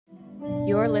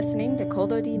You're listening to Kol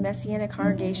Dodi Messianic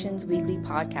Congregation's weekly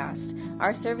podcast.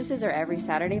 Our services are every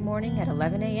Saturday morning at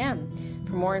 11 a.m.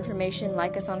 For more information,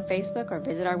 like us on Facebook or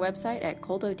visit our website at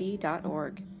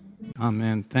koldod.org.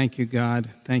 Amen. Thank you, God.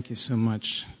 Thank you so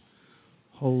much.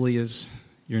 Holy is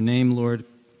your name, Lord.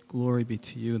 Glory be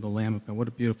to you, the Lamb of God. What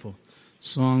a beautiful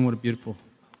song. What a beautiful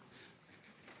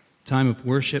time of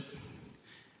worship.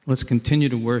 Let's continue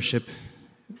to worship.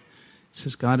 It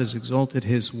says God has exalted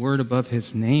his word above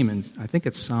his name, and I think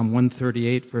it's Psalm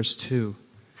 138, verse 2.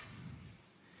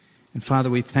 And Father,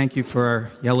 we thank you for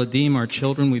our Yeladim, our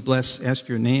children. We ask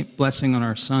your blessing on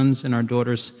our sons and our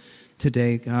daughters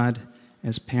today, God,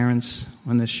 as parents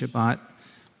on this Shabbat.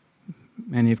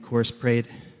 Many, of course, prayed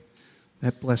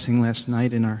that blessing last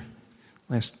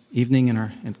evening in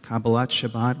our Kabbalat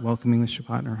Shabbat, welcoming the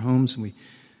Shabbat in our homes. And we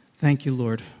thank you,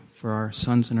 Lord, for our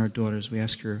sons and our daughters. We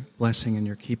ask your blessing and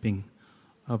your keeping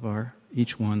of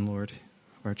each one, Lord,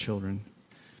 of our children.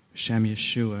 B'Shem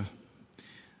Yeshua.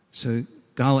 So,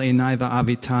 Gal einai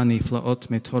va'avitani flaot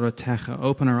metoratecha.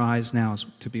 Open our eyes now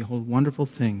to behold wonderful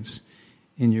things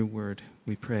in your word,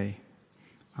 we pray.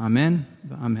 Amen.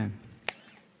 Amen.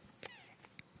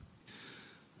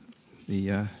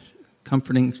 The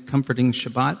comforting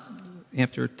Shabbat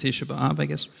after Tisha B'Av, I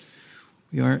guess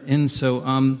we are in. So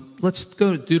let's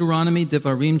go to Deuteronomy,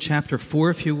 Devarim, chapter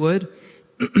 4, if you would.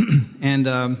 And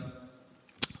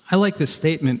I like this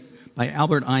statement by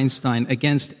Albert Einstein: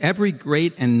 against every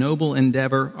great and noble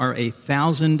endeavor are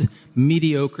 1,000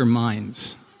 mediocre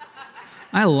minds.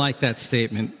 I like that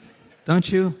statement,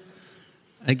 don't you?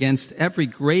 Against every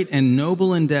great and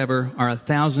noble endeavor are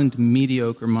 1,000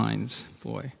 mediocre minds.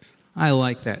 Boy, I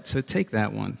like that. So take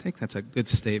that one. I think that's a good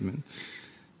statement.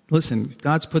 Listen,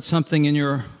 God's put something in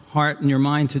your heart and your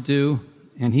mind to do,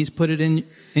 and he's put it in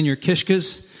your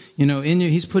kishkas.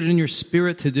 He's put it in your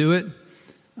spirit to do it.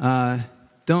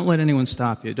 Don't let anyone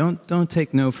stop you. Don't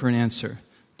take no for an answer.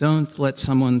 Don't let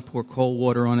someone pour cold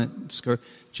water on it.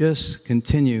 Just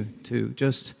continue to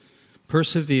just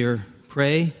persevere,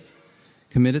 pray,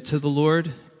 commit it to the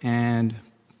Lord, and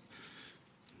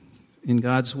in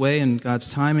God's way and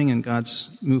God's timing and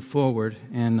God's move forward.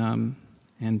 And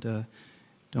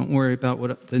don't worry about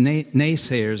what the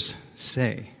naysayers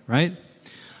say, right?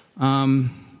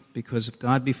 Because if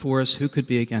God be for us, who could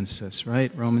be against us, right?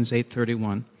 Romans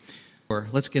 8:31.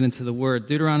 Let's get into the word.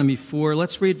 Deuteronomy 4.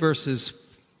 Let's read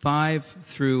verses 5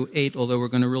 through 8, although we're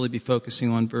going to really be focusing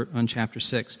on chapter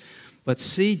 6. But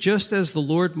see, just as the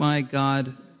Lord my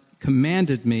God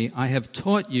commanded me, I have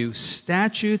taught you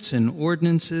statutes and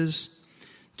ordinances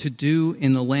to do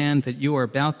in the land that you are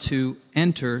about to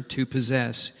enter to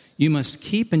possess. You must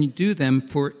keep and do them,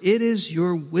 for it is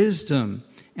your wisdom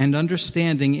and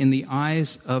understanding in the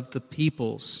eyes of the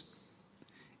peoples,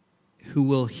 who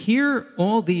will hear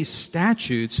all these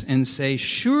statutes and say,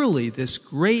 surely this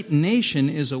great nation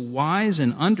is a wise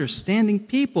and understanding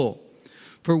people.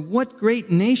 For what great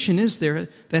nation is there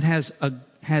that has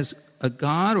a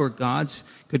God, or gods,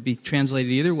 could be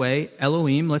translated either way,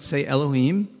 Elohim, let's say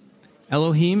Elohim.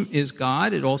 Elohim is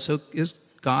God. It also is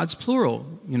God's plural,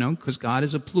 because God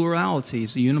is a plurality.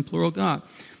 He's a uniplural God.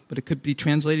 But it could be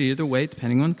translated either way,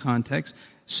 depending on context.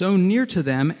 So near to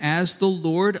them as the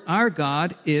Lord our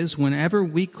God is whenever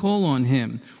we call on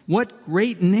him. What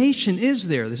great nation is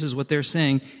there, this is what they're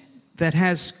saying, that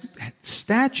has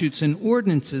statutes and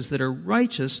ordinances that are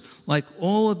righteous like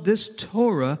all of this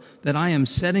Torah that I am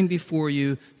setting before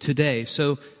you today.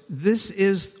 So this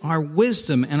is our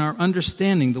wisdom and our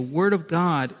understanding, the Word of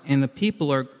God, and the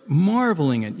people are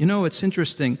marveling at it. It's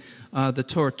interesting, the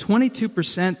Torah,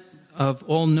 22% of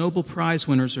all Nobel Prize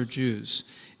winners are Jews.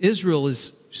 Israel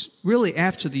is really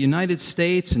after the United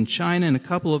States and China and a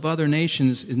couple of other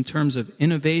nations in terms of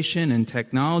innovation and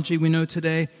technology we know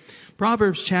today.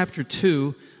 Proverbs chapter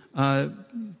 2,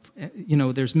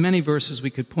 there's many verses we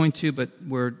could point to, but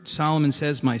where Solomon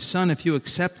says, my son, if you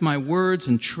accept my words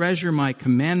and treasure my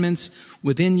commandments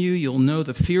within you, you'll know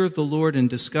the fear of the Lord and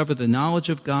discover the knowledge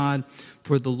of God.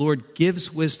 For the Lord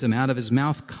gives wisdom. Out of his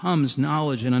mouth comes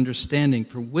knowledge and understanding.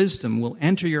 For wisdom will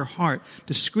enter your heart.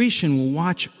 Discretion will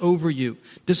watch over you.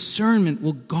 Discernment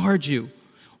will guard you.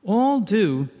 All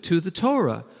due to the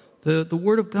Torah, the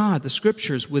Word of God, the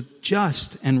Scriptures, with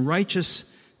just and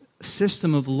righteous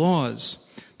system of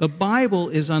laws. The Bible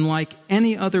is unlike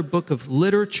any other book of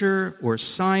literature or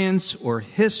science or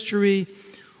history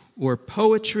or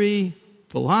poetry,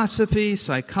 philosophy,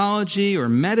 psychology, or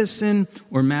medicine,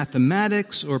 or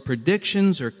mathematics, or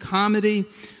predictions, or comedy,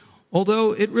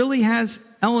 although it really has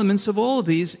elements of all of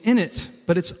these in it,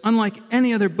 but it's unlike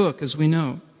any other book, as we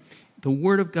know. The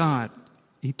Word of God,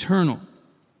 eternal.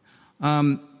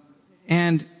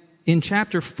 And in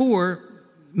chapter 4,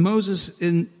 Moses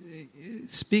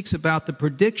speaks about the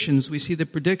predictions. We see the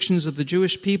predictions of the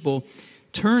Jewish people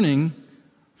turning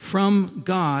from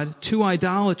God to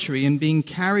idolatry and being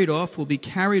carried off, will be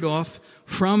carried off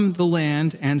from the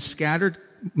land and scattered,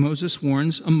 Moses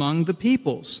warns, among the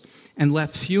peoples, and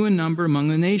left few in number among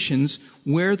the nations,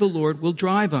 where the Lord will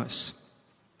drive us.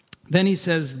 Then he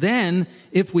says, then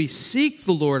if we seek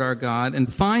the Lord our God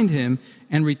and find him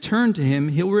and return to him,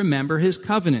 he'll remember his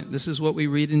covenant. This is what we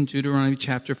read in Deuteronomy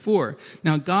chapter 4.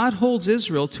 Now, God holds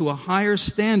Israel to a higher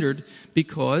standard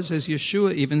because, as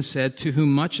Yeshua even said, to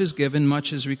whom much is given,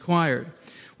 much is required.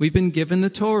 We've been given the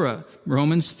Torah,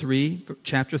 Romans 3,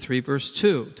 chapter 3, verse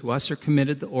 2. To us are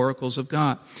committed the oracles of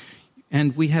God.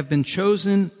 And we have been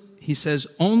chosen, he says,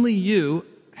 only you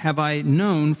have I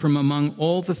known from among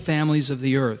all the families of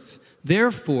the earth.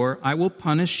 Therefore, I will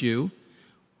punish you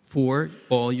for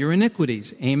all your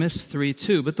iniquities. Amos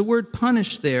 3:2. But the word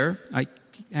punish there, I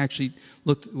actually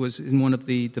looked, was in one of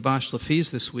the Devash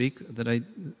Lafis this week that I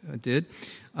did.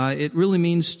 It really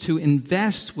means to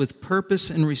invest with purpose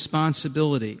and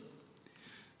responsibility.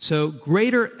 So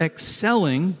greater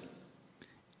excelling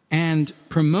and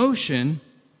promotion,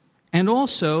 and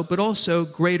also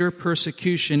greater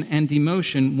persecution and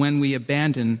demotion when we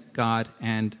abandon God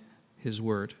and his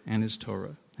word and his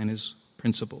Torah and his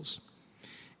principles.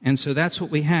 And so that's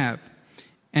what we have.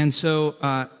 And so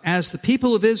as the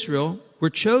people of Israel,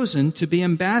 we're chosen to be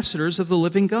ambassadors of the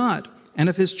living God and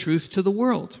of his truth to the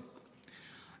world.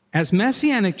 As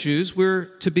Messianic Jews, we're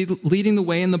to be leading the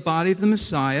way in the body of the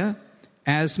Messiah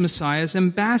as Messiah's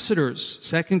ambassadors,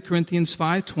 2 Corinthians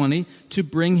 5:20, to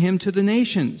bring him to the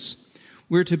nations.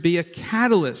 We're to be a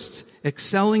catalyst,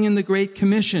 excelling in the Great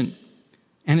Commission.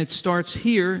 And it starts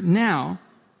here, now,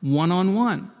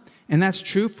 one-on-one. And that's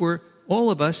true for all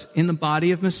of us in the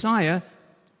body of Messiah,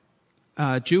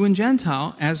 Jew and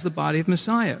Gentile, as the body of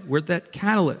Messiah. We're that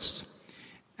catalyst.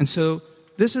 And so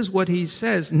this is what he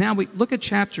says. Now we look at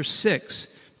chapter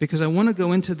 6, because I want to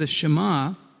go into the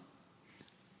Shema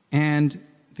and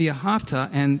V'ahavta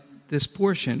and this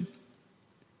portion,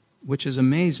 which is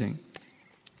amazing.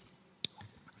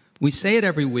 We say it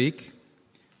every week.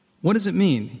 What does it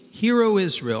mean? Hear, O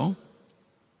Israel.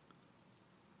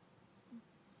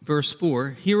 Verse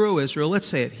 4, Hear, O Israel. Let's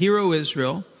say it. Hear, O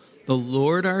Israel, the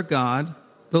Lord our God,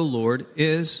 the Lord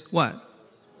is what?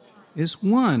 Is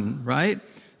one, right?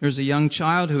 There's a young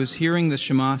child who was hearing the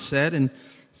Shema said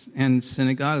in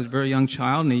synagogue, a very young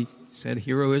child, and he said,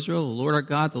 Hear, O Israel, the Lord our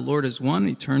God, the Lord is one.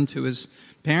 He turned to his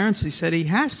parents. He said, he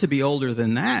has to be older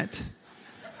than that.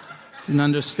 Didn't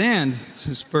understand. It's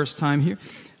his first time here.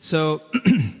 So,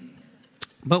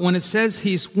 but when it says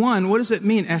he's one, what does it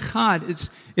mean? Echad,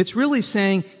 it's really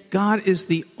saying God is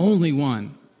the only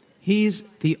one.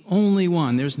 He's the only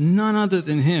one. There's none other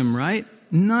than him, right?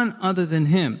 None other than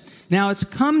him. Now, it's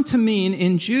come to mean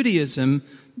in Judaism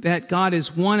that God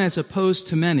is one as opposed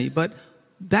to many, but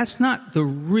that's not the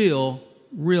real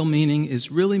meaning.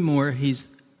 Is really more,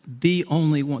 he's the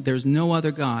only one. There's no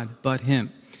other God but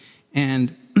him.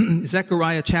 And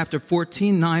Zechariah chapter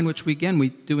 14:9, which we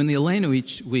do in the Aleinu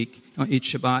each week,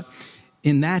 each Shabbat.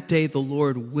 In that day, the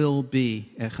Lord will be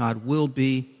Echad, will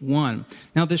be one.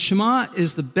 Now, the Shema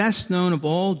is the best known of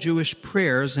all Jewish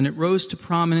prayers, and it rose to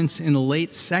prominence in the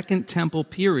late Second Temple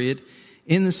period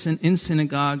in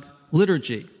synagogue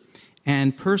liturgy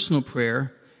and personal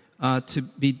prayer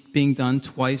being done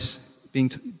twice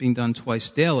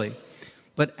daily.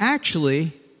 But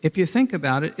actually, if you think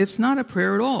about it, it's not a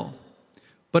prayer at all,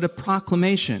 but a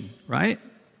proclamation, right?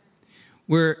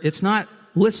 Where it's not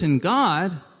listen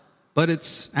God, but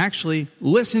it's actually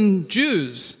listen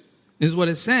Jews, is what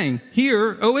it's saying.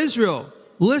 Hear, O Israel,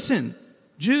 listen,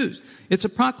 Jews. It's a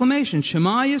proclamation.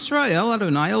 Shema Yisrael,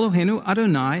 Adonai Eloheinu,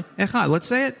 Adonai Echad. Let's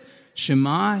say it.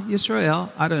 Shema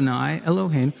Yisrael, Adonai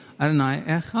Eloheinu, Adonai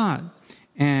Echad.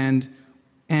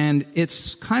 And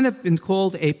it's kind of been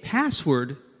called a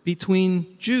password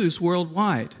between Jews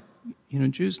worldwide. You know,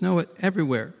 Jews know it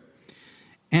everywhere.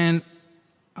 And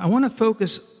I want to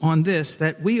focus on this,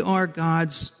 that we are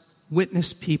God's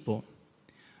witness people.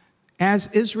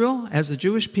 As Israel, as the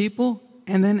Jewish people,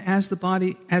 and then as the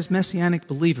body, as Messianic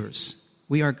believers,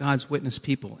 we are God's witness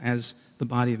people as the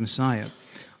body of Messiah.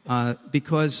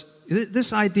 Because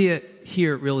this idea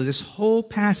here, really, this whole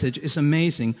passage is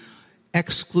amazing.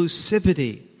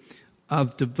 Exclusivity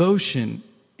of devotion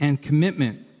and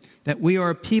commitment, that we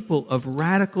are a people of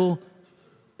radical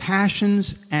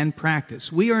passions and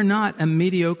practice. We are not a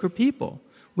mediocre people.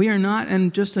 We are not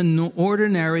just an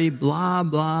ordinary blah,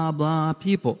 blah, blah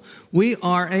people. We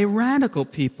are a radical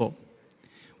people.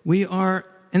 We are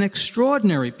an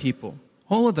extraordinary people.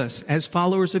 All of us as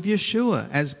followers of Yeshua,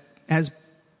 as as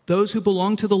those who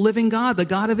belong to the living God, the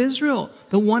God of Israel,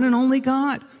 the one and only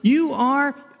God. You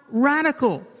are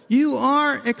radical. You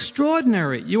are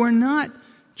extraordinary. You are not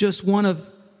just one of,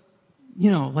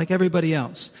 like everybody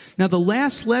else. Now, the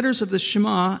last letters of the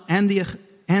Shema and the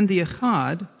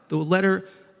Echad, the letter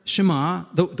Shema,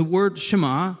 the word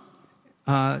Shema,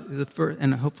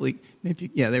 and hopefully,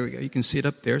 there we go. You can see it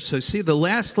up there. So see the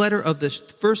last letter of the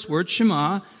first word,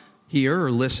 Shema, hear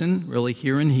or listen, really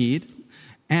hear and heed.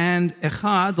 And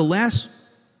Echad, the last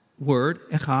word,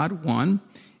 Echad, one,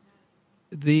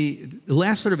 the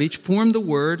last letter of each form the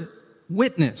word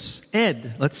witness,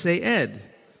 Ed. Let's say Ed,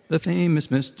 the famous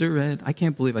Mr. Ed. I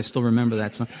can't believe I still remember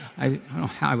that song. I don't know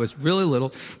how, I was really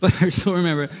little, but I still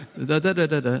remember.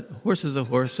 Horse is a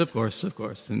horse, of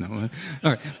course. No.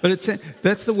 All right, but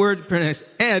that's the word pronounced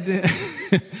Ed.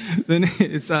 Then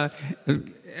it's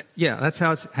that's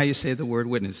how you say the word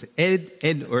witness.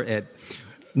 Ed or Ed.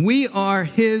 We are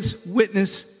his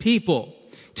witness people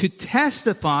to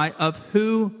testify of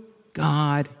who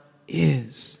God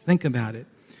is. Think about it.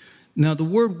 Now, the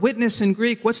word witness in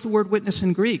Greek, what's the word witness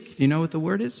in Greek? Do you know what the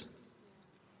word is?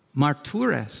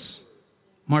 Martures.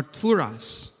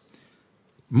 Marturas.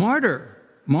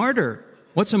 Martyr.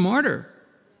 What's a martyr?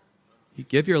 You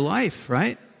give your life,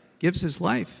 right? Gives his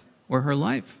life or her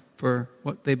life for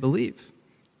what they believe.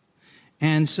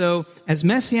 And so, as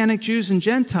Messianic Jews and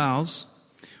Gentiles,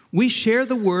 we share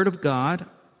the word of God.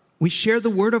 We share the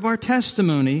word of our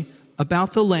testimony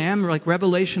about the Lamb, like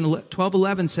Revelation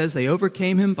 12:11 says, they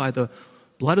overcame him by the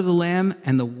blood of the Lamb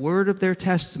and the word of their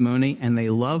testimony, and they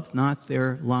loved not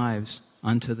their lives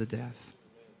unto the death.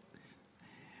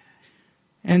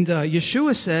 And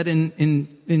Yeshua said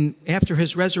in after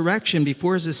his resurrection,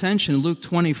 before his ascension, Luke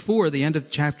 24, the end of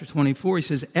chapter 24, he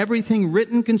says, everything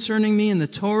written concerning me in the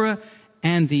Torah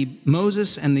and the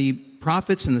Moses and the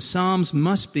prophets and the Psalms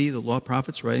must be, the law,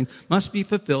 prophets, writing, must be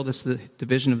fulfilled. That's the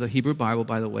division of the Hebrew Bible,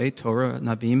 by the way. Torah,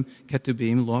 Nabim,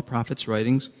 Ketubim, law, prophets,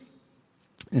 writings.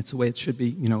 It's the way it should be,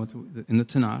 in the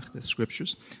Tanakh, the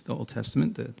scriptures, the Old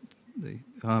Testament.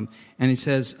 And he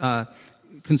says,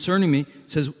 concerning me, it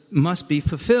says, must be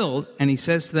fulfilled. And he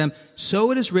says to them,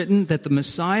 so it is written that the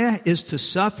Messiah is to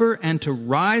suffer and to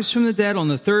rise from the dead on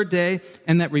the third day,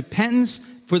 and that repentance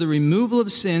for the removal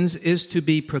of sins is to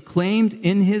be proclaimed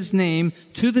in his name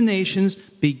to the nations,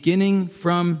 beginning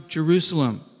from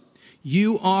Jerusalem.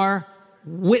 You are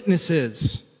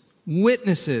witnesses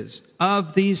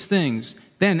of these things.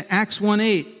 Then Acts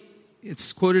 1:8,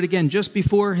 it's quoted again just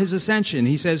before his ascension.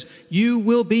 He says, you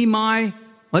will be my,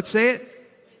 let's say it,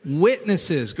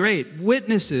 witnesses. Great.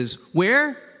 Witnesses.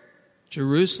 Where?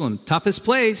 Jerusalem. Toughest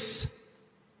place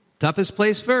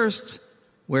first.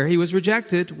 Where he was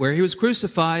rejected, where he was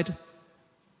crucified.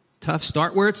 Tough.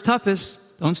 Start where it's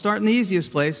toughest. Don't start in the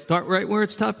easiest place. Start right where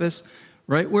it's toughest.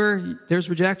 Right where there's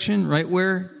rejection. Right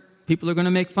where people are going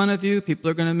to make fun of you. People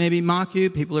are going to maybe mock you.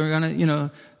 People are going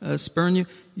to, spurn you.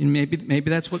 Maybe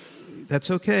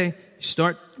that's okay.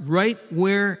 Start right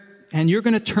where, and you're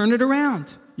going to turn it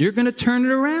around.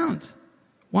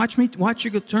 Watch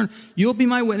you go turn. You'll be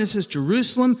my witnesses,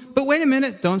 Jerusalem. But wait a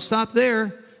minute. Don't stop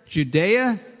there.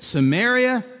 Judea,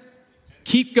 Samaria,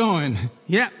 keep going.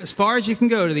 Yeah, as far as you can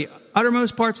go to the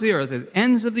uttermost parts of the earth, the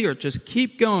ends of the earth. Just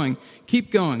keep going.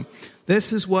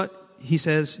 This is what he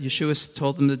says Yeshua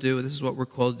told them to do. This is what we're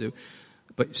called to do.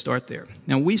 But you start there.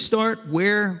 Now, we start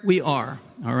where we are,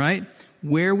 all right?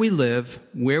 Where we live,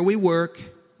 where we work,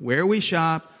 where we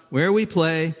shop, where we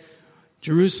play.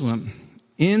 Jerusalem,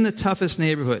 in the toughest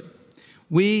neighborhood.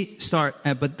 We start,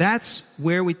 but that's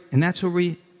where we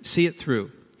see it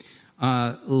through.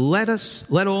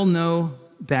 Let all know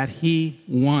that he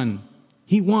won.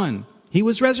 He won. He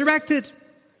was resurrected.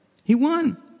 He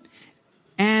won.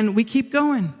 And we keep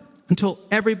going until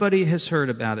everybody has heard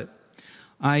about it.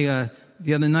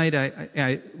 The other night,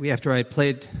 after I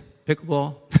played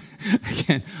pickleball,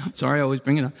 again, sorry, I always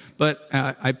bring it up, but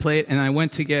I played, and I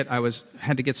went to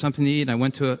had to get something to eat, and I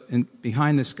went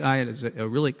behind this guy. It was a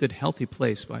really good, healthy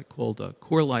place called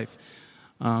Core Life.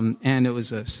 And it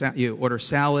was you order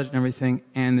salad and everything,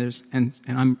 and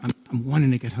I'm wanting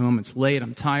to get home. It's late.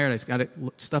 I'm tired. I've got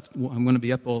stuff. I'm going to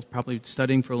be up probably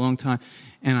studying for a long time,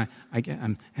 and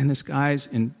and this guy's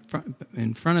in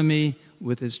front of me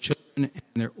with his children, and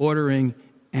they're ordering,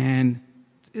 and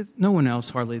no one else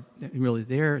hardly really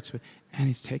there. And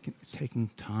he's taking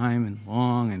time and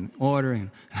long and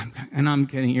ordering, and I'm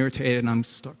getting irritated, and I'm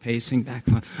start pacing back,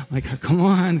 like, come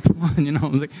on,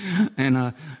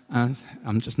 and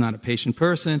I'm just not a patient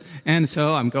person, and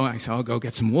so I'll go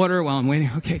get some water while I'm waiting.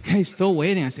 Okay, he's still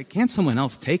waiting. I said, can't someone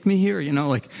else take me here?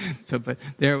 But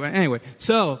there, anyway.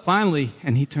 So finally,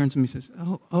 and he turns to me and says,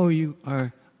 oh, you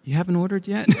are you haven't ordered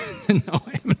yet? No,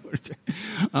 I haven't ordered yet.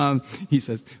 He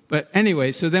says. But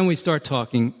anyway, so then we start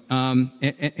talking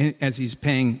as he's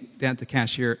paying down the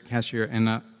cashier,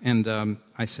 and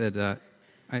I said,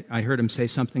 I heard him say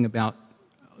something about,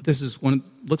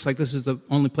 looks like this is the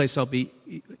only place I'll be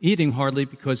eating hardly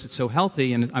because it's so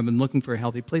healthy, and I've been looking for a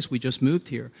healthy place. We just moved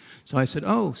here. So I said,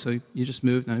 oh, so you just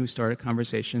moved? And we started a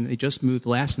conversation. They just moved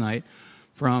last night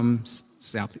from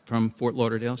Fort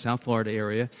Lauderdale, South Florida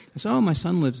area. I said, oh, my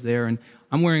son lives there, and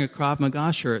I'm wearing a Krav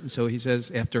Maga shirt. And so he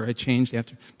says, after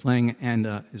playing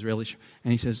an Israeli shirt,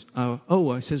 and he says, I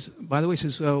says, by the way, he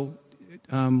says,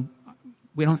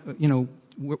 we don't,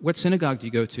 what synagogue do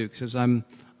you go to? He says,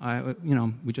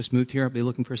 we just moved here. I'll be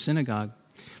looking for a synagogue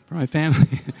for my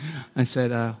family. I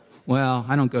said, well,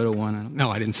 I don't go to one.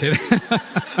 No, I didn't say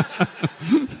that.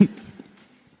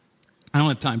 I don't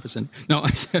have time for sin.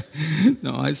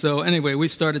 So anyway, we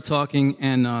started talking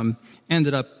and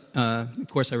ended up, of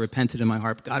course, I repented in my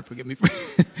heart. God, forgive me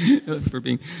for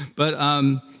being, but,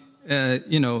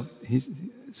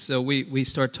 so we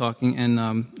start talking, and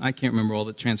I can't remember all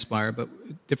that transpired, but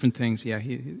different things. Yeah,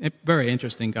 very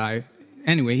interesting guy.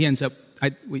 Anyway, he ends up,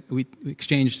 we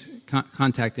exchanged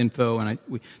contact info, and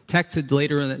we texted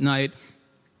later that night,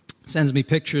 sends me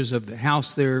pictures of the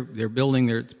house they're building.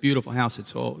 It's a beautiful house.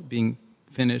 It's all being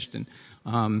finished, and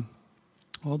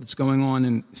all that's going on,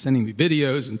 and sending me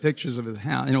videos and pictures of the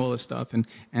house and all this stuff,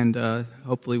 and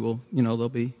hopefully they'll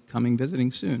be coming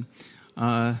visiting soon,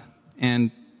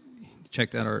 and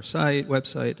checked out our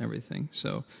website and everything.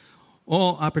 So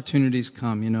all opportunities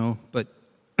come, but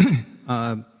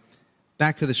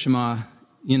back to the Shema,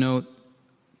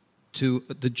 to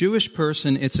the Jewish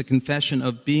person, it's a confession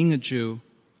of being a Jew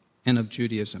and of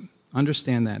Judaism.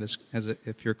 Understand that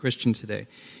if you're a Christian today.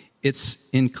 It's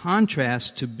in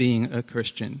contrast to being a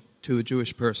Christian, to a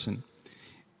Jewish person,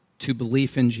 to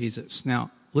belief in Jesus. Now,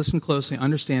 listen closely.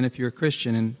 Understand if you're a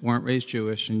Christian and weren't raised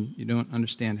Jewish and you don't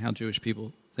understand how Jewish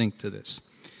people think to this.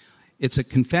 It's a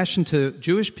confession to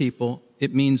Jewish people.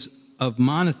 It means of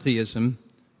monotheism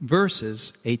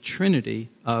versus a trinity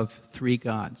of three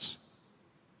gods.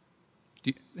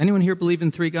 Anyone here believe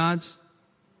in three gods?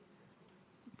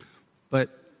 But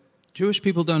Jewish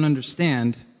people don't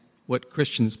understand what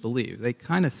Christians believe. They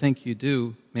kind of think you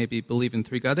do maybe believe in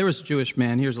three gods. There was a Jewish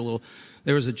man,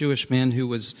 there was a Jewish man who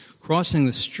was crossing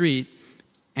the street,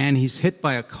 and he's hit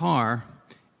by a car,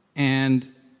 and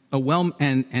a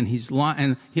well-meaning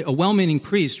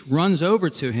priest runs over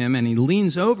to him, and he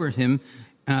leans over him,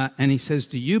 and he says,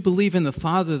 do you believe in the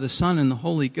Father, the Son, and the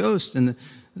Holy Ghost? And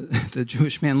the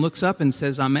Jewish man looks up and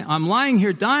says, I'm lying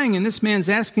here dying, and this man's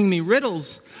asking me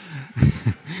riddles.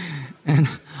 And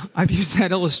I've used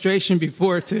that illustration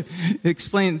before to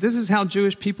explain this is how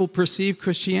Jewish people perceive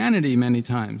Christianity many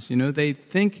times. They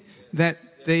think that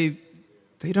they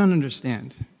don't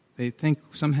understand. They think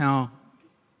somehow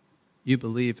you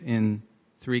believe in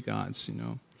three gods,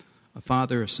 a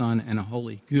Father, a Son, and a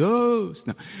Holy Ghost.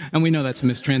 No. And we know that's a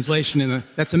mistranslation.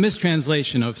 That's a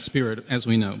mistranslation of Spirit, as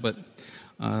we know, but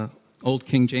Old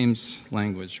King James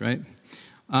language, right?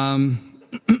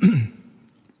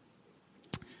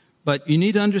 But you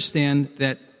need to understand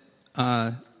that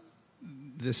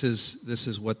this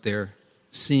is what they're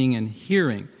seeing and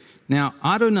hearing. Now,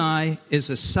 Adonai is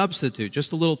a substitute,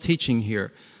 just a little teaching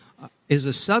here, is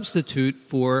a substitute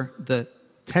for the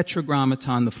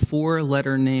Tetragrammaton, the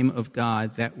four-letter name of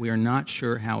God that we are not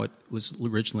sure how it was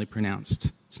originally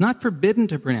pronounced. It's not forbidden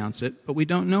to pronounce it, but we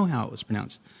don't know how it was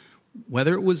pronounced.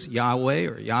 Whether it was Yahweh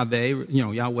or Yahweh,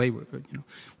 Yahweh,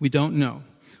 we don't know.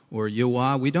 Or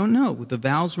Yahweh, we don't know. The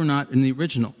vowels were not in the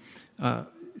original.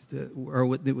 The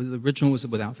original was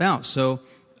without vowels. So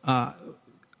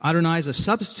Adonai is a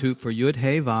substitute for Yud,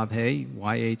 He, Vav, He,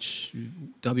 YH,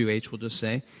 WH, we'll just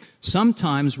say,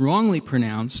 sometimes wrongly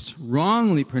pronounced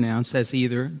as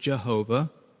either Jehovah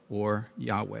or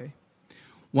Yahweh.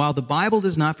 While the Bible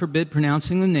does not forbid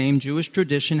pronouncing the name, Jewish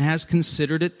tradition has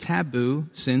considered it taboo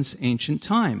since ancient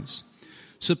times.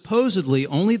 Supposedly,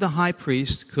 only the high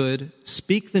priest could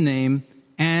speak the name,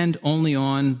 and only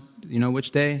on,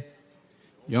 which day?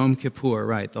 Yom Kippur,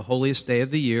 right, the holiest day of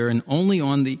the year, and only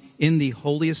in the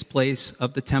holiest place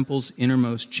of the temple's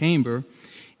innermost chamber,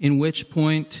 at which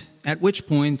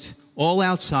point all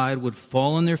outside would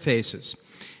fall on their faces.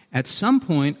 At some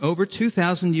point, over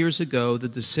 2,000 years ago, the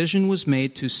decision was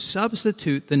made to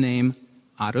substitute the name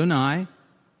Adonai,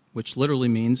 which literally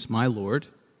means my Lord,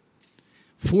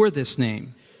 for this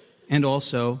name, and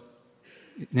also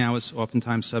now is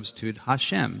oftentimes substituted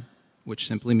Hashem, which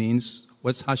simply means,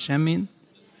 what's Hashem mean?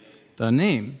 The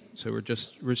name. So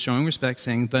we're showing respect,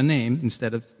 saying the name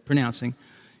instead of pronouncing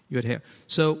Yud He.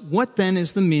 So what then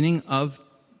is the meaning of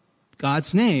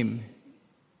God's name,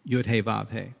 Yud He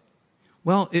Vav He?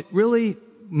 Well, it really,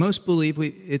 most believe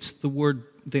it's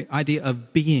the idea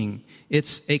of being.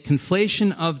 It's a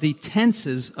conflation of the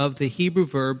tenses of the Hebrew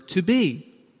verb to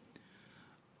be.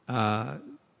 I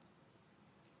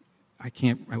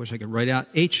wish I could write out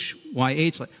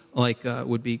HYH,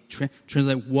 would be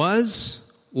translated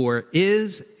was or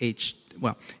is,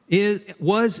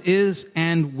 was, is,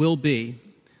 and will be.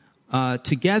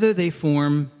 Together they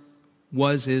form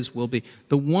was, is, will be.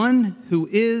 The one who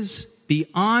is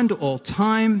beyond all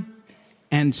time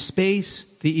and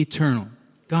space, the eternal,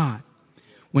 God.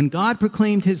 When God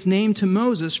proclaimed his name to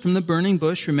Moses from the burning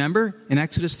bush, remember, in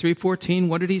Exodus 3:14,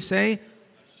 what did he say?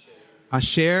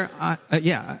 Asher,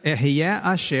 Eheyeh,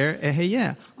 Asher,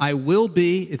 Eheyeh. I will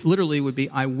be, it literally would be,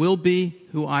 I will be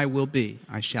who I will be.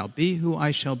 I shall be who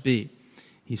I shall be,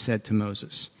 he said to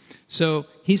Moses. So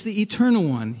he's the eternal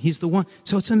one. He's the one.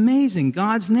 So it's amazing.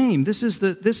 God's name.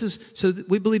 So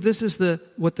we believe this is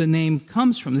what the name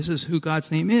comes from. This is who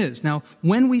God's name is. Now,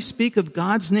 when we speak of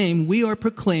God's name, we are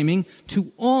proclaiming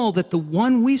to all that the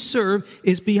one we serve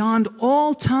is beyond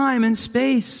all time and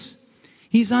space.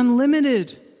 He's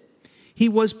unlimited. He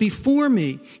was before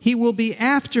me. He will be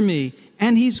after me.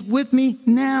 And he's with me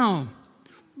now.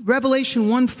 Revelation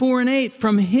 1:4 and 8,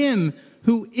 from him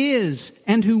who is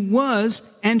and who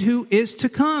was and who is to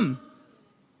come.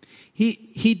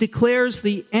 He declares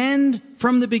the end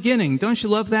from the beginning. Don't you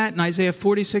love that in Isaiah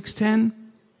 46:10?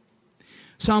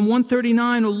 Psalm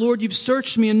 139, O Lord, you've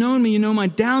searched me and known me. You know my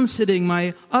downsitting,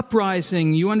 my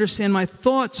uprising. You understand my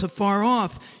thoughts afar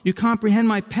off. You comprehend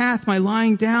my path, my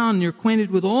lying down. You're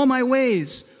acquainted with all my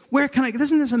ways.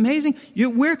 Isn't this amazing?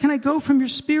 Where can I go from your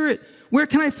spirit? Where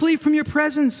can I flee from your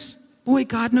presence? Boy,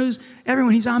 God knows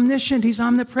everyone. He's omniscient. He's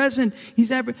omnipresent.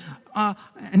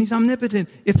 And he's omnipotent.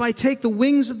 If I take the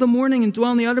wings of the morning and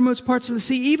dwell in the uttermost parts of the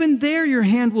sea, even there your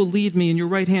hand will lead me and your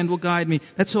right hand will guide me.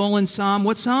 That's all in Psalm.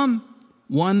 What Psalm?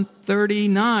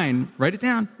 139. Write it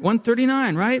down.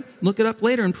 139, right? Look it up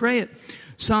later and pray it.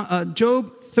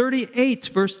 Job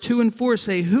 38, verse 2 and 4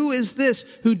 say, who is this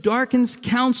who darkens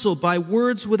counsel by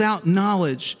words without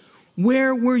knowledge?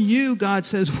 Where were you, God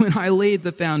says, when I laid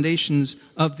the foundations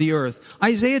of the earth?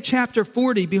 Isaiah chapter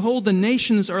 40, behold, the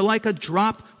nations are like a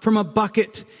drop from a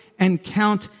bucket and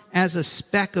count as a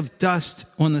speck of dust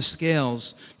on the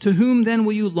scales. To whom then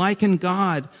will you liken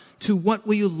God? To what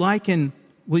will you liken?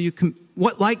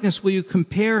 What likeness will you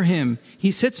compare him?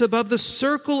 He sits above the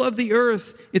circle of the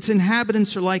earth. Its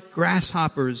inhabitants are like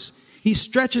grasshoppers. He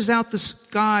stretches out the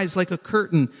skies like a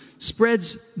curtain,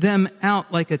 spreads them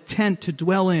out like a tent to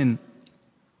dwell in.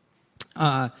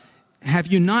 Have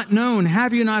you not known?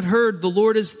 Have you not heard? The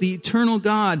Lord is the eternal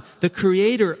God, the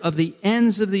creator of the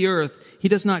ends of the earth. He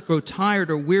does not grow tired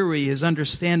or weary, his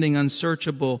understanding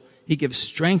unsearchable. He gives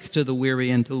strength to the weary,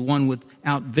 and to the one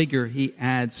without vigor he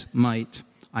adds might.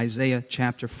 Isaiah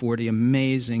chapter 40,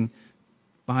 amazing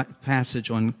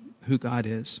passage on who God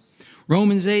is.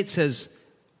 Romans 8 says,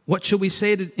 what shall we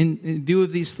say in view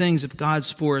of these things? If God's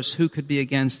for us, who could be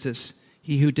against us?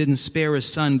 He who didn't spare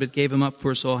his son, but gave him up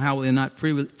for us all, how will he not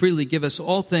freely give us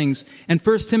all things? And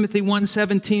 1 Timothy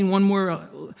 1:17, one more.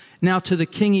 Now to the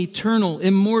King, eternal,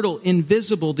 immortal,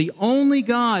 invisible, the only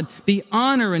God, be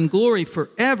honor and glory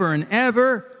forever and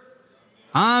ever.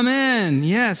 Amen.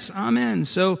 Yes, amen.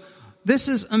 So this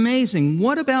is amazing.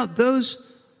 What about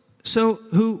those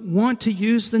who want to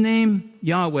use the name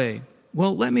Yahweh?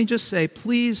 Well, let me just say,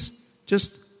 please,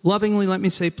 just lovingly let me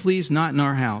say, please, not in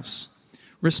our house.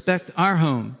 Respect our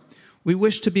home. We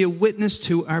wish to be a witness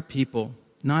to our people,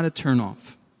 not a turnoff.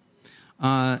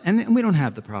 And we don't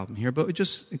have the problem here, but we're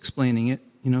just explaining it.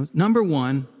 Number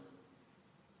one,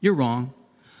 you're wrong.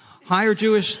 Higher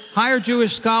Jewish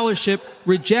scholarship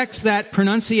rejects that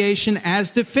pronunciation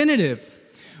as definitive.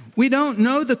 We don't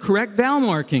know the correct vowel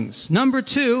markings. Number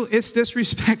two, it's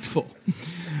disrespectful.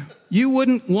 You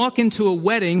wouldn't walk into a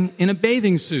wedding in a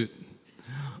bathing suit.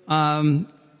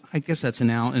 I guess that's an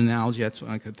analogy. That's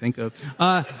what I could think of.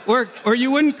 Or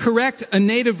you wouldn't correct a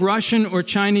native Russian or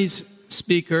Chinese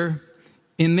speaker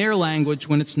in their language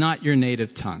when it's not your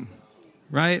native tongue,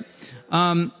 right?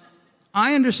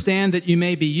 I understand that you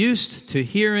may be used to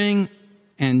hearing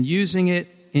and using it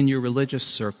in your religious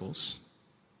circles.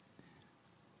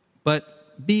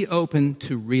 But be open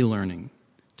to relearning,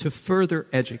 to further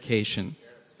education,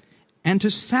 and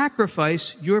to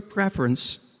sacrifice your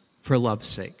preference for love's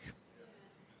sake.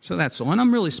 So that's all. And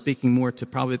I'm really speaking more to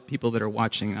probably people that are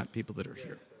watching, not people that are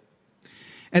here.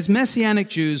 As Messianic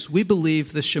Jews, we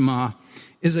believe the Shema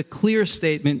is a clear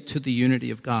statement to the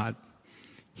unity of God.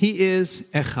 He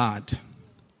is Echad,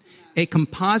 a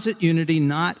composite unity,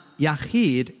 not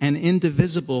Yachid, an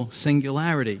indivisible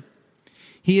singularity.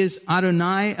 He is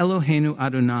Adonai Eloheinu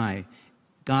Adonai.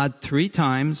 God 3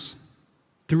 times,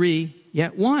 3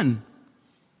 yet one.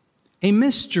 A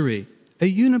mystery, a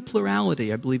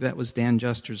uniplurality. I believe that was Dan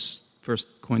Juster's first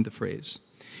coined the phrase.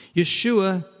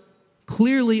 Yeshua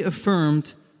clearly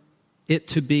affirmed it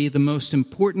to be the most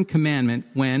important commandment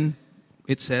when,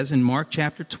 it says in Mark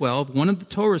chapter 12, one of the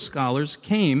Torah scholars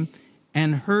came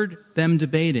and heard them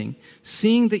debating.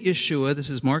 Seeing that Yeshua, this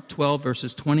is Mark 12,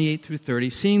 verses 28 through 30,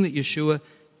 seeing that Yeshua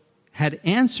had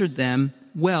answered them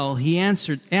well, he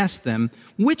asked them,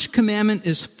 which commandment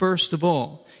is first of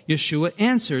all? Yeshua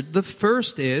answered, the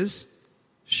first is,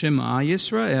 Shema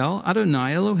Yisrael,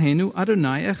 Adonai Eloheinu,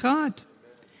 Adonai Echad.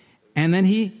 And then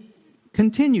he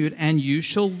continued, and you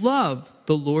shall love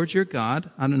the Lord your God,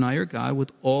 Adonai your God,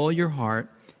 with all your heart,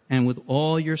 and with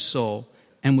all your soul,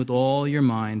 and with all your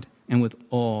mind, and with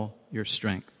all your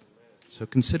strength. So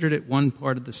consider it one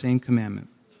part of the same commandment,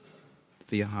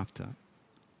 v'ahavta.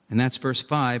 And that's verse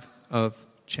 5 of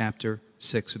chapter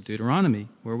 6 of Deuteronomy,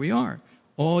 where we are.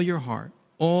 All your heart,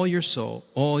 all your soul,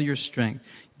 all your strength,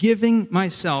 giving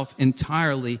myself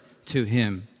entirely to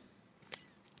him.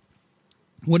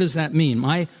 What does that mean?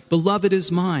 My beloved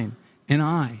is mine, and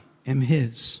I am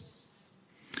his.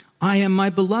 I am my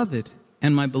beloved,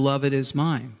 and my beloved is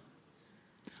mine.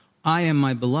 I am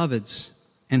my beloved's,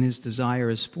 and his desire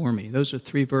is for me. Those are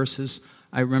 3 verses.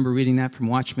 I remember reading that from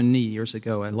Watchman Nee years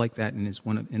ago. I like that in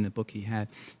the book he had.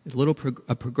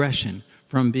 A progression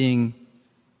from being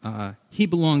he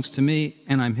belongs to me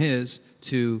and I'm his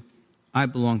to I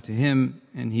belong to him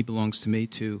and he belongs to me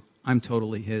to I'm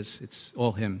totally his. It's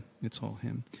all him. It's all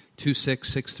him. 2:6,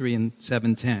 6:3, and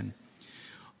 7:10.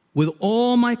 With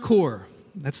all my core,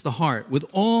 that's the heart. With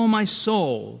all my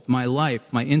soul, my life,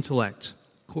 my intellect,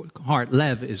 heart,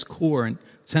 lev is core and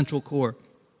central core.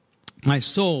 My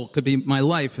soul could be my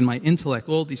life and my intellect,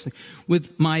 all these things.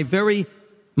 With my very,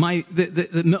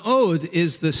 the ma'od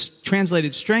is the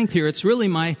translated strength here. It's really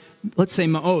my, let's say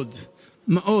ma'od.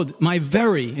 Ma'od, my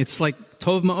very. It's like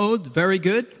tov ma'od, very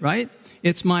good, right?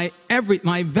 It's my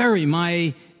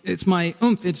it's my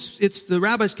oomph. It's the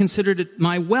rabbis considered it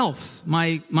my wealth,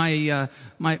 my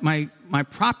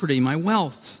property, my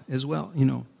wealth as well, you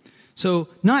know. So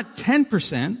not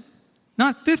 10%,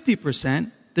 not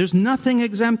 50%. There's nothing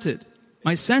exempted.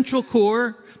 My central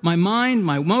core, my mind,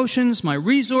 my emotions, my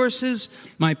resources,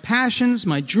 my passions,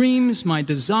 my dreams, my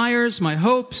desires, my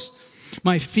hopes,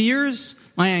 my fears,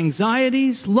 my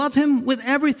anxieties, love him with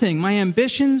everything. My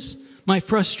ambitions, my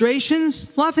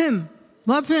frustrations, love him.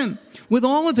 Love him with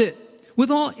all of it,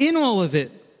 in all of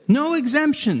it. No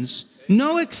exemptions,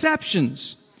 no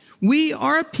exceptions. We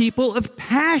are a people of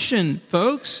passion,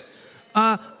 folks,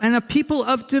 and a people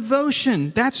of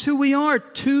devotion. That's who we are,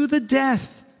 to the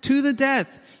death, to the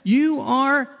death. You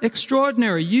are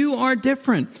extraordinary. You are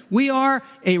different. We are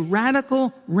a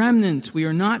radical remnant. We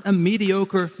are not a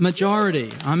mediocre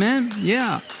majority. Amen?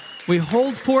 Yeah. We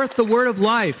hold forth the word of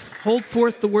life. Hold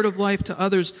forth the word of life to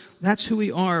others. That's who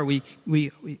we are. We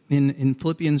in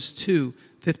Philippians 2,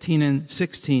 15 and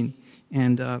 16.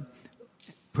 And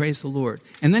praise the Lord.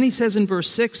 And then he says in verse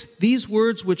 6, these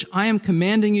words which I am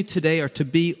commanding you today are to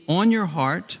be on your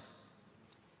heart.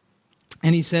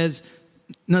 And he says,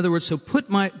 in other words, so put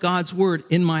God's word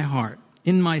in my heart,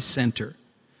 in my center.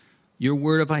 Your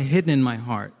word have I hidden in my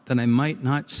heart, that I might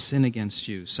not sin against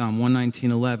you. Psalm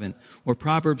 119:11. Or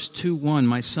Proverbs 2:1.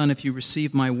 My son, if you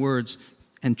receive my words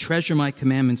and treasure my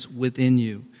commandments within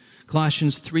you.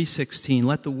 Colossians 3:16.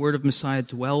 Let the word of Messiah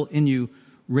dwell in you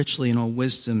richly in all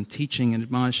wisdom, teaching and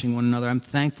admonishing one another. I'm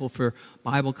thankful for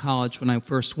Bible college when I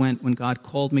first went. When God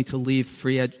called me to leave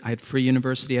I had free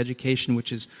university education,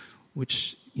 which is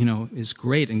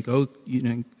great, and go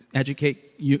educate.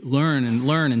 You learn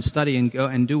and study and go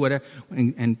and do whatever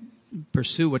and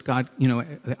pursue what God,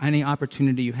 any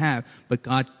opportunity you have. But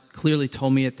God clearly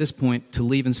told me at this point to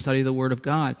leave and study the Word of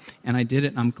God. And I did it.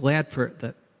 And I'm glad for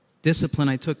the discipline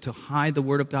I took to hide the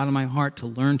Word of God in my heart, to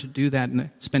learn to do that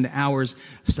and spend hours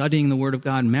studying the Word of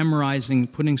God, memorizing,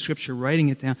 putting Scripture, writing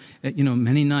it down,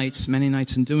 many nights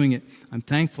and doing it. I'm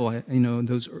thankful,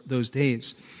 those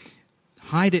days.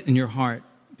 Hide it in your heart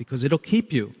because it'll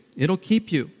keep you. It'll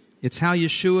keep you. It's how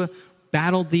Yeshua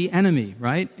battled the enemy,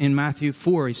 right? In Matthew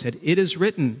 4, he said, it is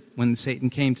written. When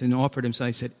Satan came to and offered himself,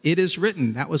 he said, it is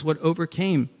written. That was what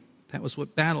overcame. That was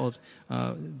what battled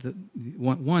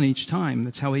one each time.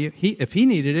 That's how if he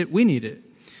needed it, we need it.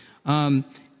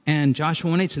 And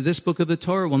Joshua 1:8 said, this book of the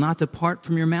Torah will not depart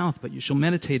from your mouth, but you shall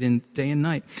meditate in day and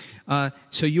night.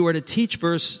 So you are to teach,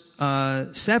 verse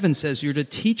 7 says, you're to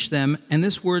teach them, and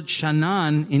this word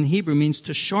shanan in Hebrew means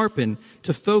to sharpen,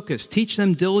 to focus. Teach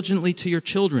them diligently to your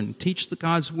children. Teach the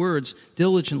God's words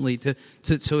diligently,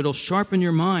 so it'll sharpen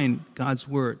your mind, God's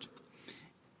word.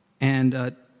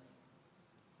 And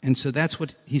so that's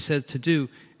what he says to do.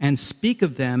 And speak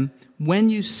of them when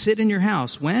you sit in your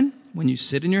house. When? When you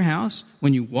sit in your house,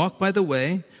 when you walk by the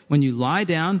way, when you lie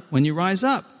down, when you rise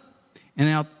up. And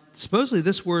now, supposedly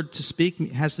this word to speak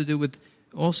has to do with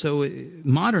also in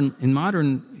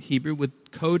modern Hebrew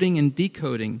with coding and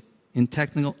decoding in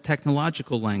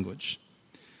technological language.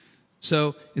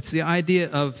 So it's the idea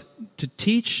of to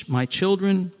teach my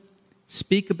children,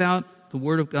 speak about the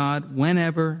Word of God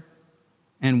whenever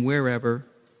and wherever,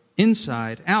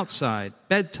 inside, outside,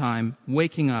 bedtime,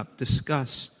 waking up,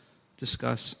 discuss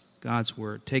God's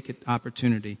Word. Take an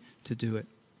opportunity to do it.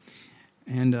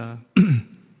 And I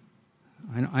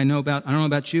don't know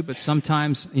about you, but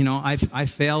sometimes, I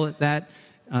fail at that.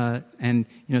 And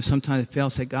sometimes I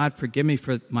fail. Say, God, forgive me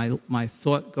for my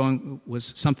thought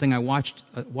was something I watched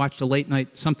a late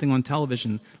night, something on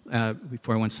television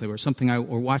before I went to sleep, or something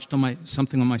or watched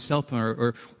something on my cell phone,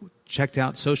 or checked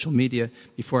out social media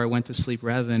before I went to sleep,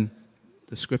 rather than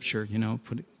the Scripture.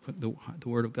 Put the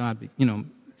Word of God.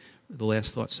 The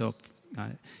last thought. So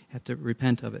I have to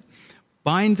repent of it.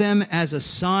 Bind them as a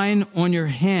sign on your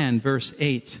hand, verse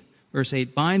 8. Verse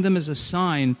 8, bind them as a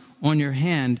sign on your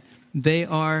hand. They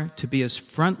are to be as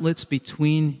frontlets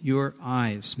between your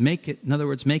eyes. In other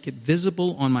words, make it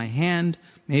visible on my hand.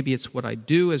 Maybe it's what I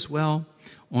do as well.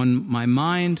 On my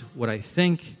mind, what I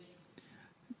think.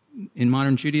 In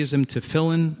modern Judaism,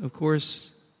 tefillin, of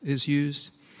course, is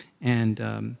used.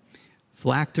 And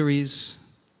phylacteries.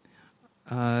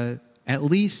 At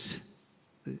least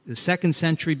the 2nd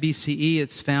century BCE,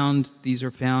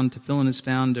 tefillin is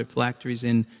found, there are phylacteries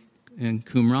in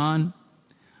Qumran.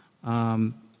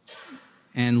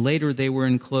 And later they were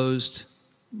enclosed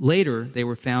in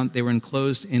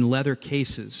leather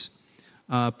cases.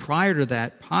 Prior to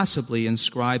that, possibly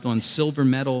inscribed on silver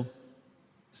metal,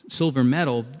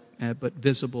 but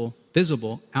visible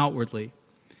outwardly.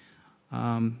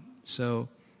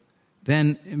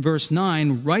 Then in verse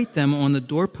 9, write them on the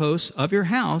doorposts of your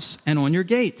house and on your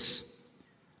gates.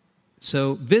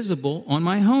 So visible on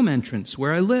my home entrance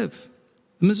where I live.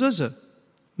 Mezuzah.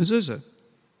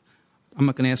 I'm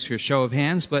not going to ask for a show of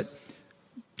hands, but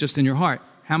just in your heart.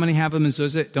 How many have a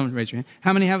mezuzah? Don't raise your hand.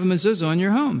 How many have a mezuzah on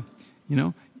your home?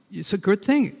 It's a good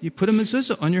thing. You put a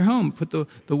mezuzah on your home. Put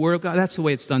the Word of God. That's the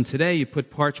way it's done today. You put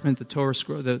parchment, the Torah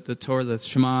scroll, the Torah, the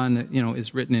Shema,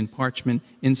 is written in parchment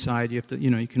inside. You have to,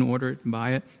 you can order it and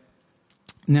buy it.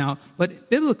 Now, but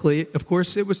biblically, of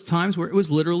course, it was times where it was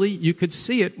literally, you could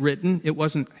see it written. It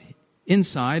wasn't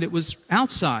inside. It was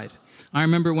outside. I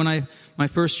remember when my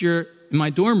first year in my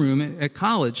dorm room at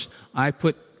college, I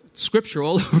put Scripture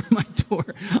all over my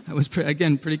door. I was,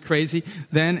 pretty crazy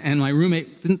then, and my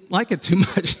roommate didn't like it too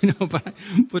much, but I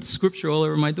put Scripture all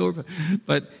over my door.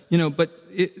 But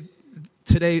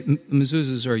today,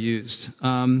 mezuzahs are used.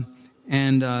 But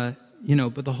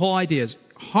the whole idea is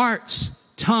hearts,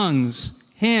 tongues,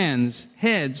 hands,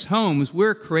 heads, homes.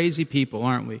 We're crazy people,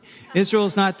 aren't we? God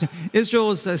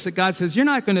says, you're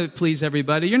not going to please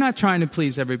everybody. You're not trying to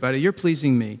please everybody. You're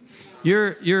pleasing me.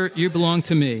 You belong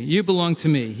to me. You belong to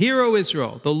me. Hear, O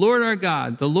Israel, the Lord our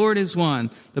God, the Lord is one.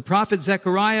 The prophet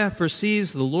Zechariah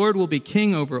foresees the Lord will be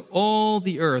king over all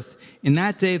the earth. In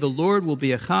that day, the Lord will be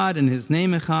Echad, and his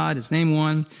name Echad, his name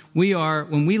one.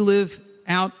 When we live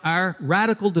out our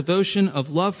radical devotion of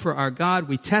love for our God,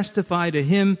 we testify to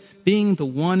him being the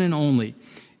one and only.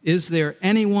 Is there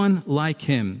anyone like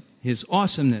him? His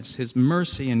awesomeness, his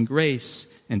mercy and grace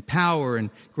and power and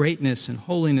greatness and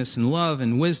holiness and love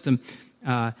and wisdom.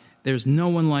 There's no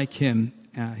one like him.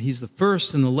 He's the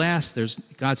first and the last.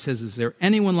 God says, is there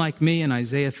anyone like me? In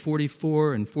Isaiah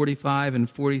 44 and 45 and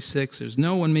 46, there's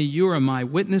no one me. You are my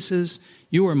witnesses.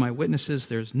 You are my witnesses.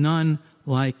 There's none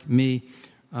like me.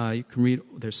 You can read,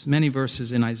 there's many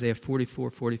verses in Isaiah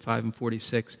 44, 45, and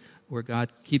 46 where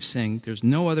God keeps saying, there's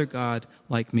no other God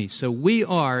like me. So we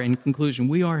are, in conclusion,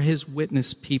 we are his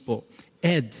witness people.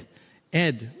 Ed,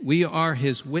 we are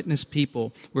his witness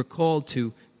people. We're called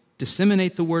to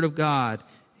disseminate the Word of God.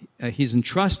 He's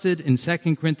entrusted in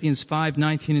 2 Corinthians 5,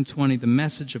 19 and 20, the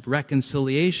message of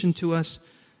reconciliation to us.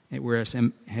 We're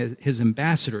his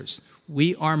ambassadors.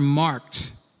 We are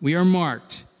marked. We are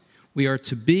marked. We are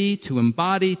to be, to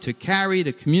embody, to carry,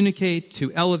 to communicate,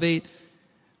 to elevate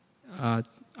on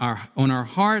our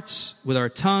hearts, with our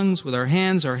tongues, with our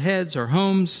hands, our heads, our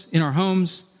homes, in our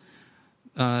homes,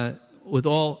 with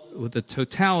the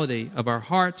totality of our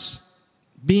hearts,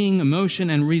 being, emotion,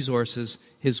 and resources,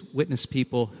 his witness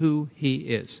people, who he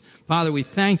is. Father, we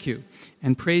thank you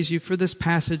and praise you for this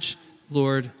passage,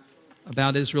 Lord,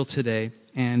 about Israel today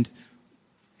and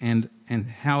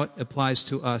how it applies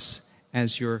to us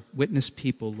as your witness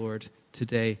people, Lord,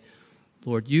 today.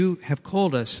 Lord, you have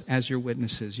called us as your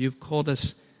witnesses. You've called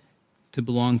us to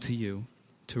belong to you,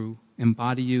 to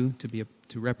embody you,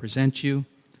 to represent you,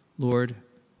 Lord.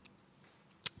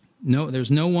 No,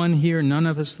 there's no one here, none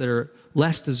of us that are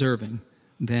less deserving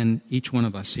than each one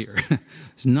of us here.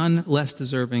 There's none less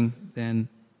deserving than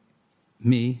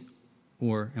me,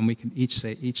 and we can each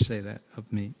say that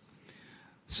of me.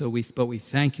 But we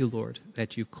thank you, Lord,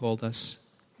 that you called us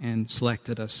and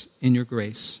selected us in your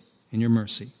grace, in your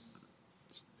mercy.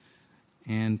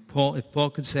 And if Paul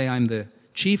could say, I'm the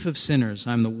chief of sinners,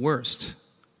 I'm the worst.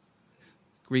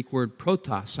 Greek word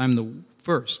protos, I'm the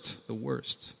worst.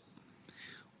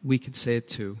 We could say it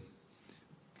too.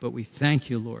 But we thank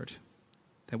you, Lord,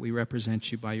 that we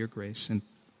represent you by your grace and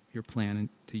your plan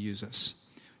to use us.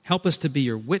 Help us to be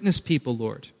your witness people,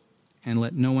 Lord, and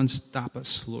let no one stop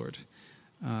us, Lord.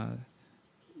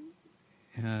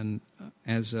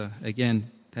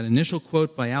 Again, that initial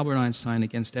quote by Albert Einstein,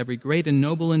 against every great and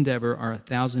noble endeavor are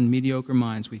 1,000 mediocre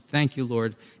minds. We thank you,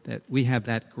 Lord, that we have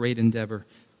that great endeavor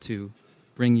to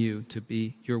bring you to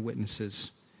be your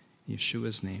witnesses. In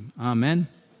Yeshua's name. Amen.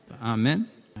 Amen.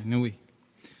 I know we...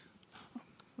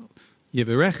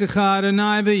 Yevarechecha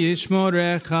Adonai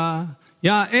v'yishmorecha,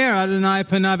 Ya'er Adonai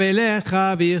panav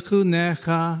elecha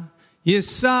v'yichunecha,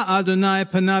 Yisa Adonai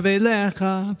panav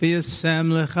elecha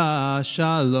v'yasem lecha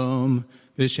shalom,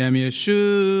 B'shem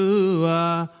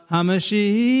Yeshua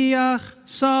HaMashiach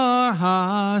Sar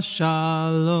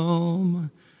HaShalom.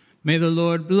 May the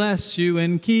Lord bless you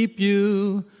and keep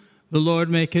you. The Lord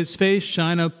make his face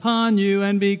shine upon you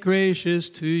and be gracious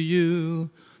to you.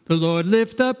 The Lord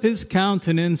lift up his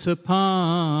countenance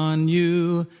upon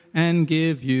you and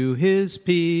give you his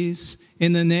peace.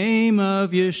 In the name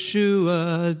of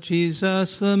Yeshua,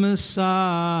 Jesus the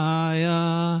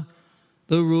Messiah,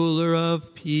 the ruler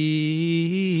of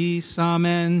peace.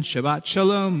 Amen. Shabbat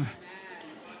Shalom.